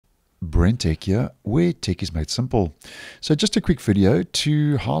BrenTech here, where tech is made simple. So just a quick video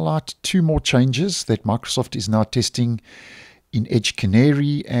to highlight two more changes that Microsoft is now testing in Edge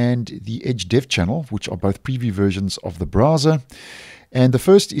Canary and the Edge Dev channel, which are both preview versions of the browser. And the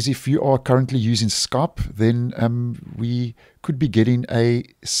first is if you are currently using Skype, then we could be getting a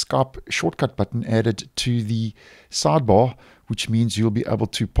Skype shortcut button added to the sidebar, which means you'll be able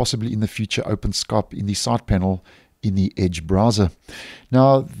to possibly in the future open Skype in the side panel in the Edge browser.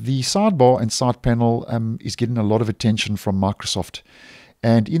 Now, the sidebar and side panel is getting a lot of attention from Microsoft.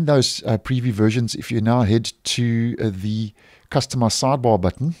 And in those preview versions, if you now head to the customize sidebar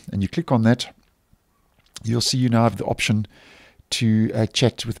button and you click on that, you'll see you now have the option to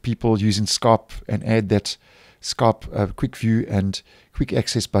chat with people using Skype and add that Skype quick view and quick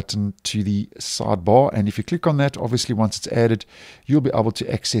access button to the sidebar. And if you click on that, obviously once it's added, you'll be able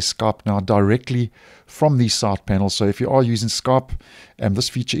to access Skype now directly from the side panel. So if you are using Skype, this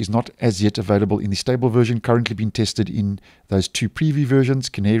feature is not as yet available in the stable version, currently being tested in those two preview versions,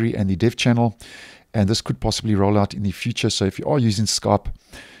 Canary and the Dev channel. And this could possibly roll out in the future. So if you are using Skype,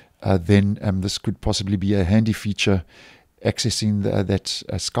 then this could possibly be a handy feature, accessing that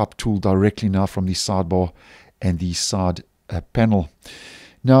Skype tool directly now from the sidebar and the side panel.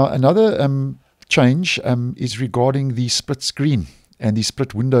 Now, another change is regarding the split screen and the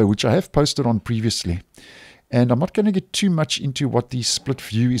split window, which I have posted on previously. And I'm not going to get too much into what the split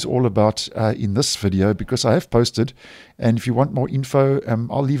view is all about in this video, because I have posted. And if you want more info,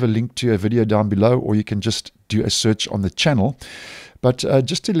 I'll leave a link to a video down below, or you can just do a search on the channel. But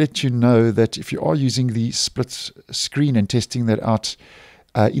just to let you know that if you are using the split screen and testing that out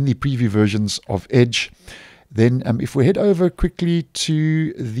in the preview versions of Edge, then if we head over quickly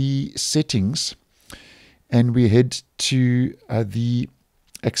to the settings and we head to the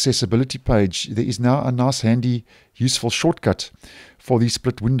accessibility page, there is now a nice, handy, useful shortcut for the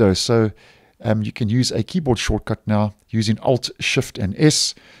split window. So you can use a keyboard shortcut now using Alt, Shift, and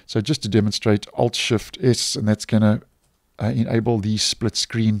S. So just to demonstrate, Alt, Shift, S, and that's going to enable the split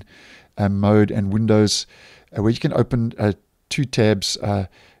screen mode and windows where you can open two tabs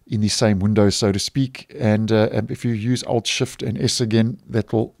in the same window, so to speak. And if you use Alt, Shift, and S again,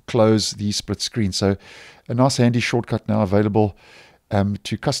 that will close the split screen. So a nice handy shortcut now available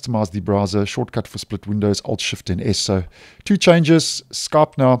to customize the browser, shortcut for split windows, Alt, Shift, and S. So two changes,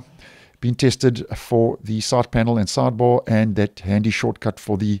 Skype now being tested for the side panel and sidebar, and that handy shortcut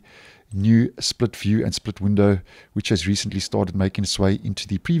for the new split view and split window, which has recently started making its way into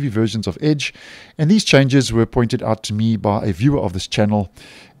the preview versions of Edge. And these changes were pointed out to me by a viewer of this channel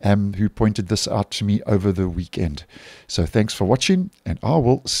who pointed this out to me over the weekend. So thanks for watching, and I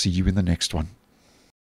will see you in the next one.